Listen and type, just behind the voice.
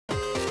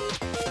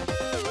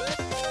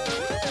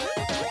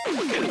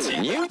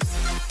you?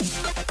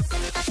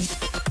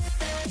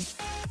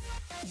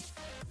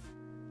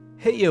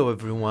 Hey yo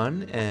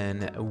everyone,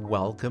 and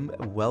welcome.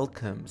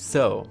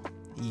 So,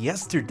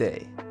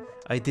 yesterday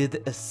I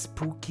did a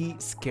spooky,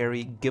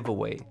 scary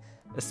giveaway,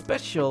 a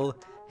special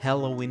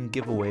Halloween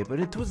giveaway, but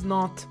it was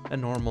not a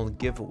normal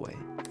giveaway.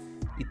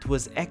 It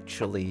was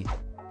actually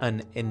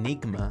an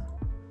enigma,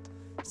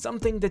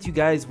 something that you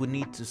guys would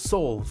need to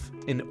solve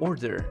in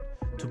order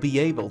to be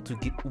able to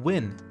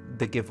win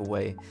the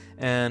giveaway.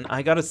 And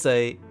I gotta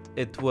say,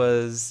 it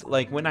was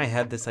like when I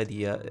had this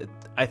idea,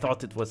 I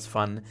thought it was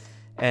fun.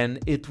 And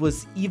it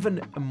was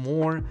even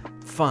more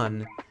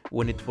fun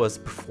when it was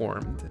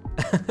performed.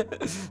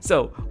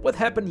 So, what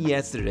happened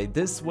yesterday?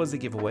 This was a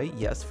giveaway,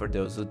 yes, for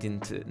those who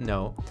didn't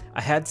know.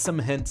 I had some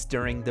hints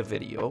during the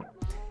video,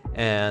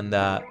 and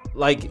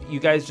like you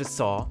guys just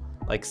saw,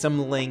 like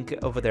some link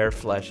over there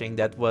flashing,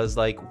 that was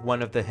like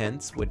one of the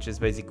hints, which is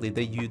basically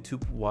the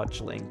YouTube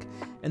watch link.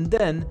 And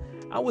then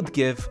I would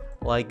give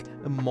like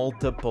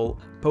multiple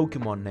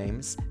Pokemon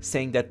names,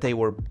 saying that they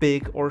were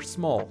big or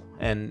small,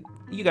 and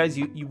you guys,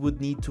 you would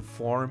need to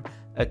form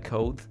a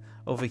code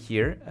over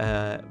here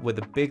with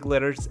the big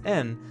letters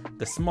and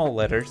the small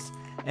letters,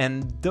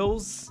 and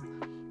those,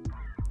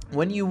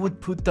 when you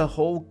would put the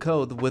whole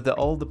code with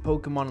all the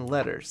Pokemon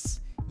letters,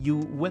 you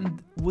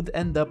would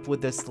end up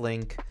with this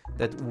link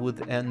that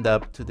would end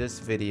up to this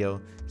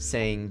video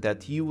saying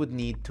that you would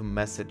need to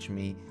message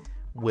me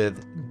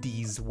with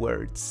these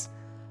words.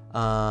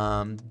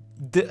 I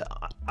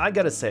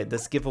gotta say,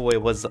 this giveaway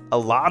was a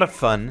lot of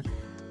fun.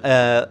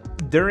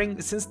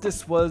 Since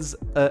this was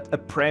a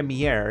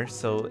premiere,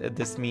 so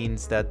this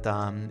means that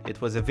it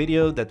was a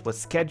video that was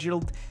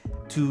scheduled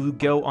to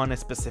go on a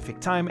specific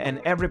time, and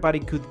everybody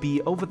could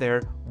be over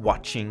there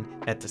watching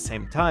at the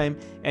same time,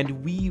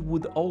 and we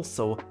would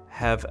also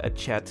have a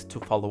chat to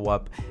follow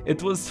up.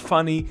 It was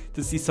funny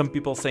to see some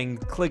people saying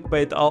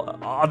clickbait,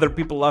 other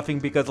people laughing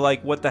because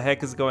like, what the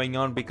heck is going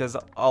on, because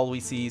all we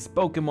see is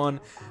Pokemon,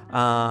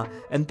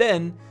 and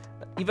then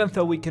even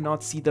though we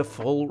cannot see the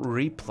full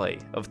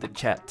replay of the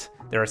chat,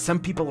 there are some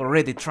people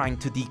already trying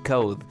to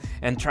decode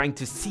and trying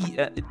to see,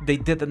 they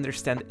did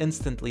understand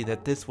instantly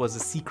that this was a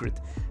secret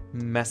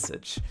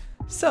message.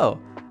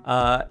 So,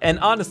 and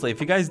honestly,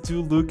 if you guys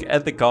do look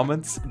at the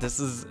comments, this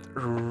is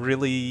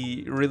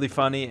really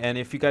funny. And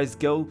if you guys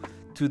go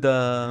to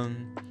the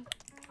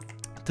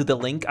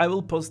link, I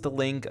will post the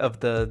link of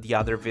the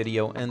other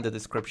video in the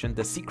description,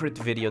 the secret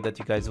video that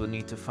you guys will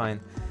need to find.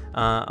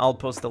 I'll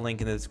post the link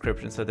in the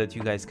description so that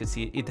you guys could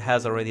see it. It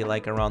has already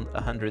like around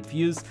 100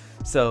 views,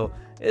 so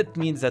it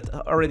means that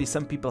already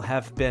some people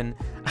have been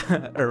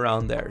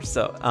around there.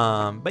 So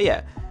but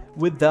yeah,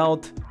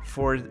 without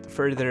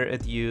further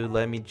ado,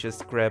 let me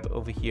just grab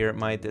over here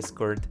my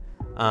Discord.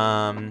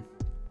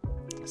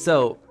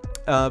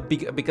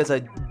 Because I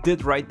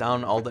did write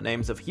down all the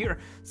names of here.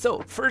 So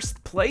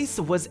first place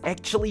was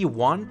actually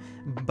won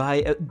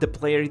by the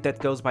player that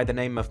goes by the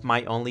name of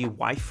My Only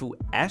Waifu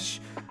Ash.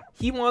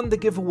 He won the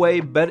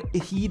giveaway, but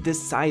he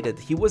decided,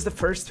 he was the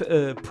first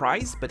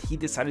prize, but he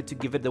decided to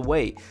give it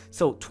away.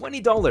 So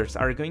 $20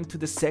 are going to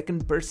the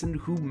second person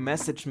who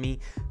messaged me,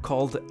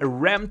 called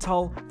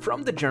Ramtal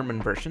from the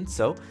German version.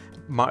 So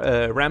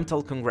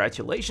Ramtal,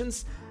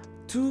 congratulations.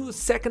 To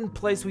second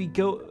place we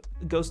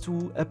goes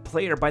to a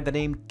player by the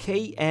name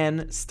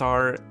KN*STRN.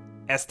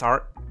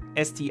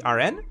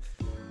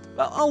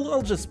 Well,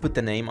 I'll just put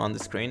the name on the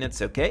screen,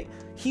 it's okay.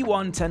 He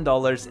won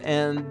 $10,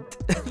 and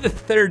the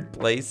third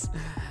place,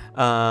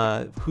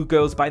 who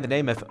goes by the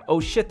name of Oh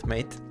Shit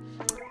Mate,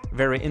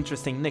 very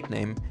interesting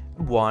nickname,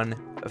 won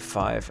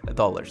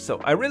 $5. So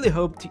I really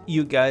hope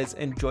you guys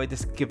enjoyed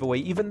this giveaway,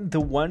 even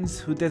the ones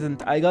who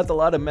didn't. I got a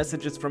lot of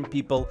messages from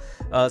people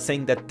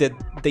saying that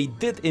they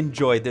did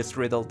enjoy this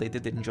riddle, they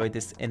did enjoy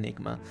this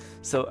enigma.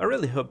 So I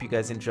really hope you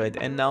guys enjoyed.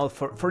 And now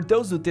for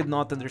those who did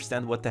not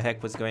understand what the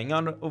heck was going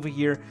on over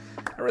here,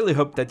 I really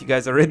hope that you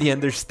guys already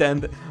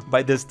understand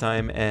by this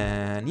time.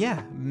 And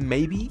yeah,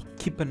 maybe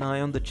keep an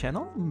eye on the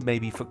channel,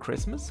 maybe for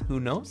Christmas, who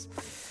knows,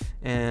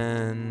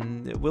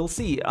 and we'll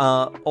see.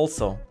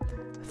 Also,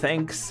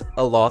 thanks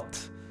a lot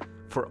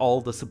for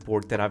all the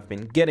support that I've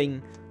been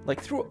getting, like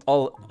through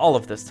all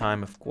of this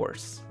time, of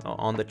course,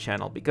 on the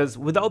channel, because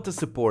without the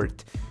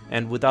support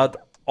and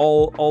without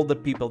all the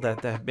people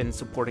that have been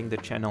supporting the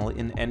channel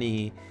in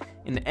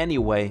any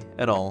way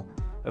at all,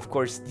 of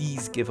course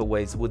these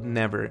giveaways would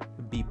never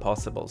be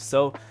possible.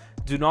 So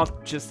do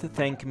not just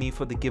thank me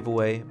for the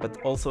giveaway,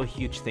 but also a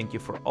huge thank you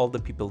for all the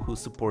people who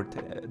support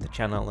the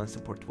channel and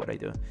support what I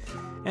do.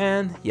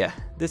 And yeah,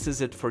 this is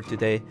it for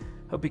today.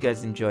 Hope you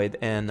guys enjoyed,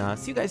 and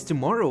see you guys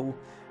tomorrow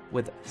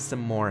with some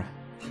more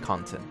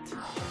content.